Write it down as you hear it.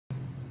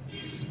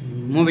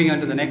Moving on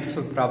to the next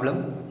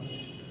problem.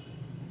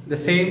 The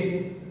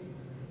same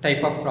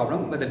type of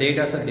problem, but the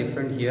data are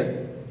different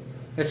here.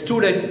 A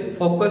student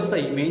focused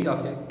the image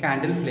of a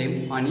candle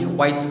flame on a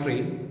white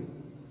screen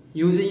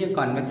using a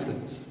convex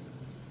lens.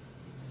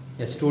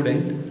 A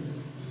student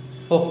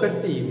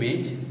focused the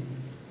image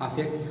of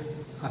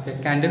a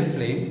candle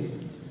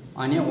flame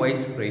on a white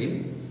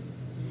screen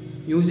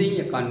using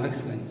a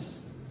convex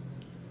lens.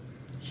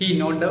 He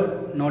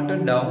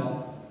noted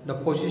down the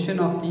position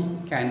of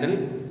the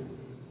candle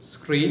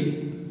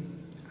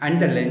screen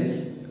and the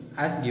lens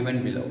as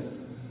given below.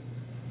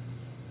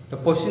 The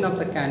position of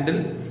the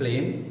candle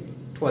flame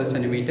 12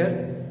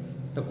 cm,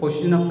 the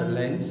position of the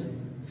lens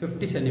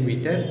 50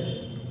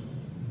 cm,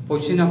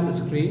 position of the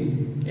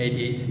screen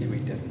 88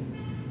 cm.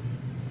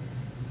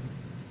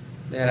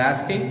 They are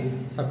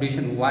asking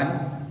subdivision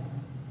 1,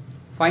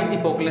 find the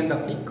focal length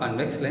of the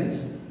convex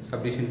lens.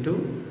 Subdivision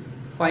 2,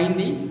 find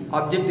the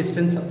object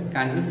distance of the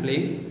candle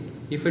flame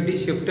if it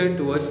is shifted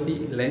towards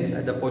the lens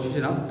at the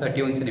position of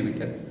 31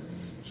 cm.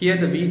 Here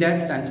the V dash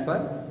stands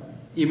for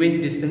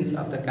image distance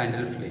of the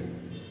candle flame.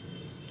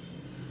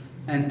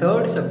 And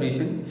third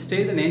subdivision,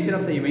 state the nature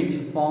of the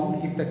image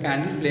formed if the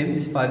candle flame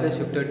is further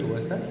shifted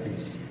towards the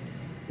lens.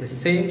 The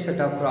same set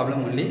of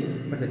problem only,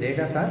 but the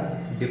data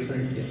are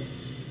different here.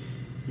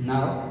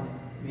 Now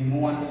we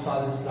move on to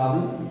solve this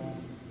problem.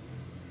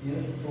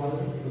 Yes,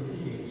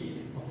 1258.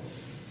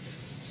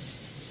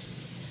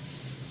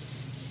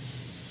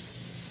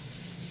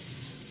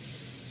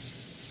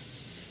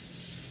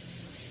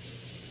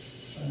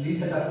 These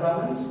set of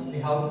problems, we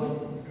have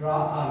to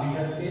draw a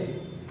meter scale,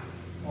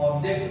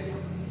 object,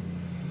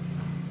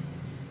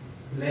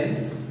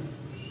 lens.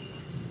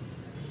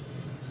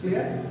 It's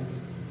clear?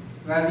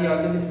 Where the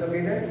object is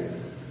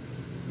located?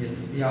 Yes,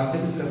 the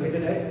object is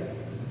located at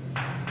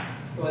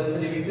 12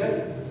 cm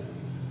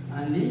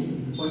and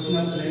the position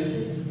of the lens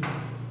is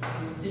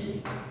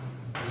 50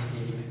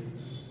 mm.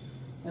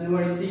 And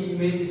what is the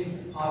image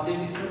object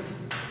distance?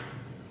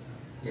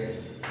 Yes,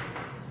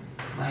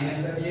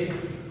 minus 38.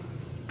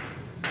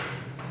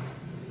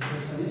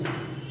 This one is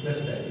plus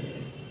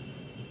 38.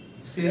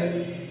 It's clear?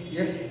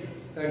 Yes,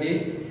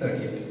 38,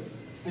 38.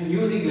 And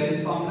using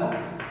lens formula,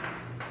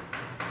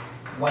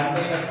 1 by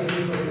f is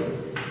equal to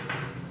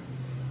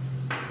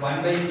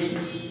 1 by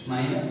b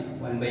minus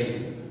 1 by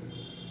a.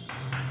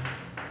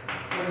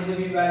 What is the b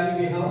value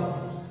we have?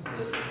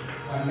 Yes,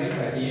 1 by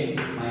 38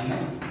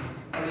 minus,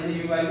 what is the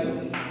b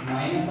value?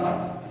 Minus of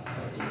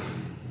 38.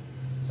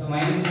 So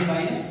minus b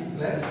minus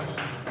plus,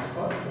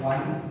 therefore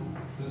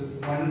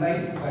 1 by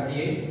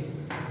 38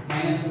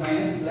 minus 2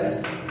 minus plus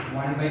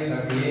 1 by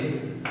 38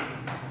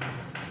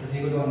 is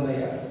equal to 1 by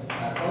f.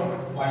 Therefore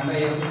 1 by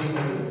f is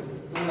equal to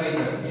 2 by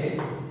 38.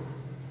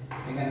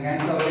 You can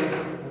cancel out it,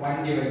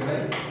 1 divided by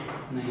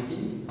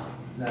 90.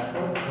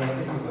 Therefore f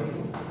is equal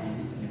to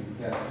 90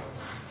 cm.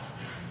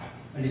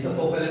 And is the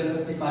focal length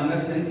of the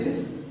convex lens is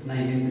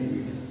 19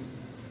 cm.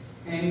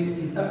 And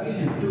in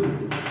subdivision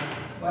 2,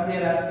 what they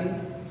are asking,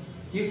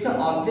 if the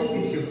object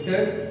is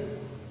shifted,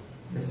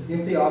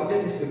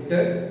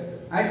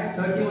 at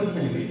 31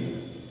 cm.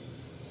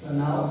 So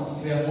now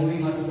we are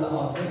moving on to the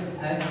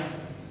object as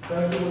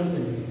 31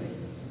 cm.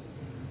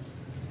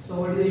 So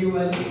what is the u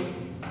value?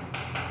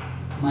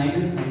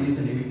 Minus 19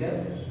 cm.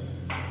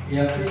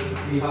 F is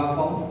we have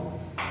found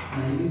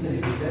 19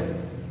 cm.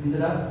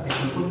 Instead of I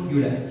can put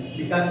u dash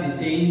because we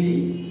change the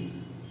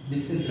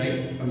distance,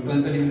 right, from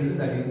 12 cm to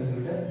 31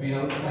 cm. We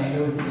have to find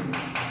out the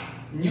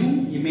new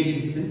image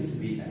distance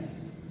v dash.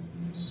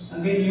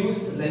 Again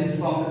use lens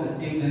formula, the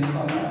same lens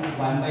formula,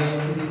 1 by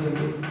f is equal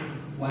to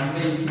 1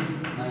 by b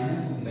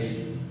minus 1 by b.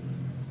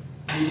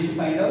 We need to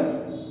find out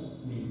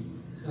b.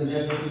 So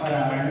just for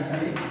our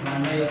understanding,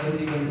 1 by f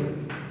is equal to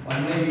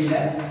 1 by b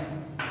dash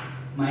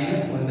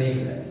minus 1 by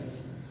u dash.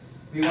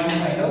 We want to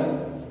find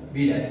out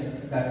b dash.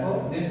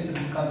 Therefore, this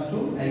comes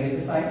to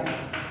LHS side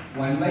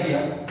 1 by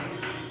f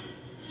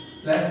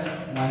plus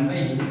 1 by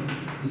u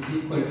is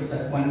equal to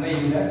 1 by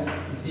u dash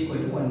is equal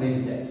to 1 by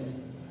b dash.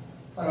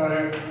 For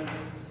our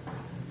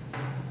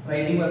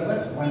writing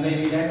purpose, 1 by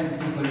b dash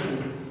is equal to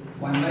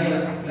 1 by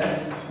f plus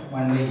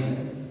 1 by u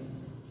dash.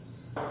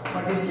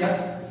 What is f?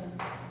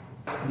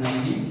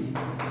 90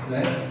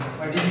 plus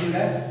what is u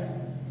dash?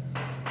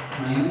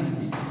 Minus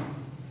b.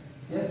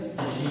 Yes, it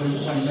is equal to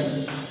 1 by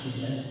b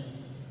dash.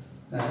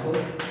 Therefore,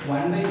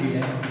 1 by b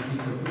dash is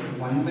equal to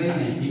 1 by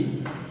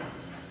 90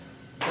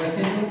 plus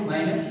into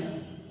minus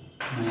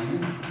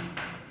minus.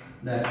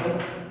 Therefore,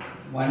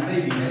 1 by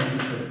b dash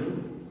is equal to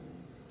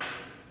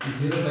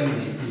 0 by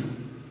 90.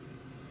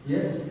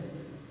 Yes,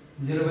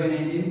 0 by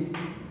 19,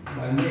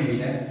 1 by b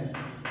dash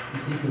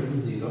is equal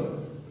to 0.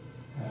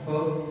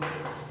 Therefore,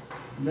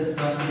 just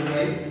cross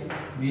multiply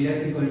b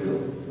dash equal to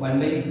 1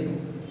 by 0.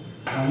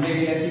 1 by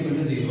b dash equal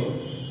to 0.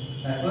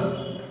 Therefore,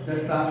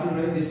 just cross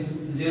multiply this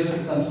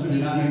 0 comes to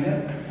denominator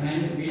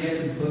and b dash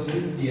goes to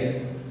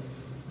here.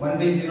 1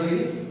 by 0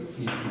 is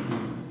infinity.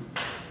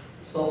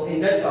 So,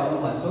 in that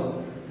problem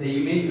also, the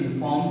image will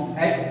form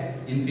at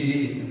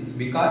infinity distance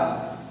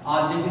because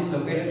object is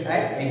located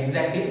at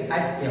exactly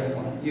at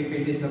f1. if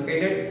it is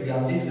located, the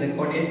object is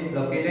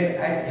located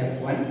at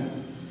f1,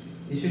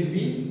 it should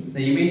be,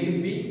 the image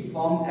should be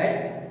formed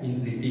at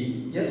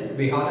infinity. Yes,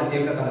 we have the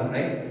table of column,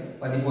 right,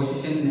 for the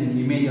position and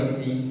image of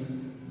the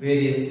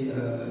various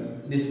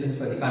distance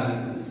for the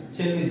conventions.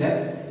 Check with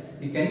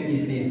that, you can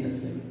easily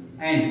understand.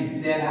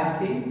 And they are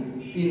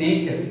asking the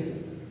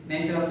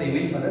nature of the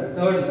image for the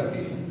third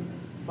subdivision.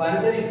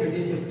 Further, if it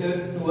is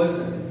shifted towards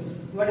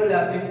surface, what will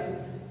happen?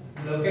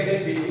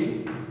 Located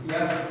between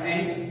F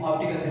and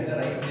optical center,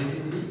 right? This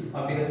is the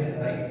optical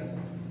center,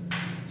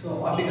 right?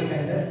 So optical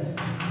center.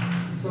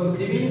 So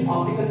between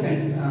optical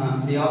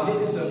center, the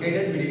object is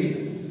located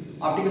between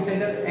optical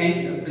center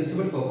and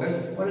principal focus.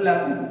 What will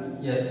happen?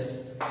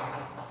 Yes.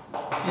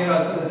 Here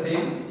also the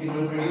same. It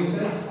will produce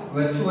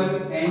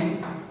virtual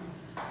and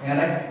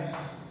erect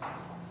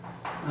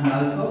and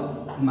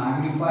also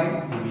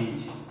magnified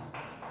image.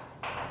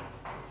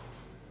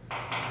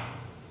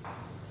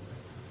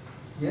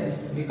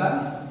 Yes,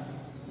 because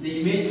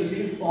the image will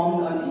be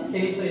formed on the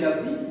same side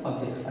of the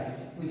object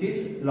size, which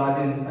is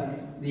larger in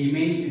size. The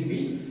image will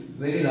be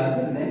very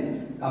larger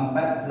than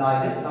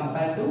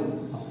compared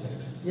to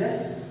object.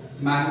 Yes,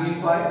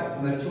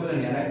 magnified virtual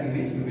and erect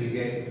image we will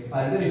get.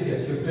 Further, if you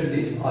have shifted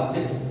this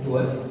object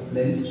towards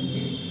lens,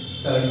 the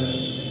third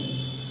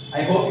subdivision.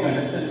 I hope you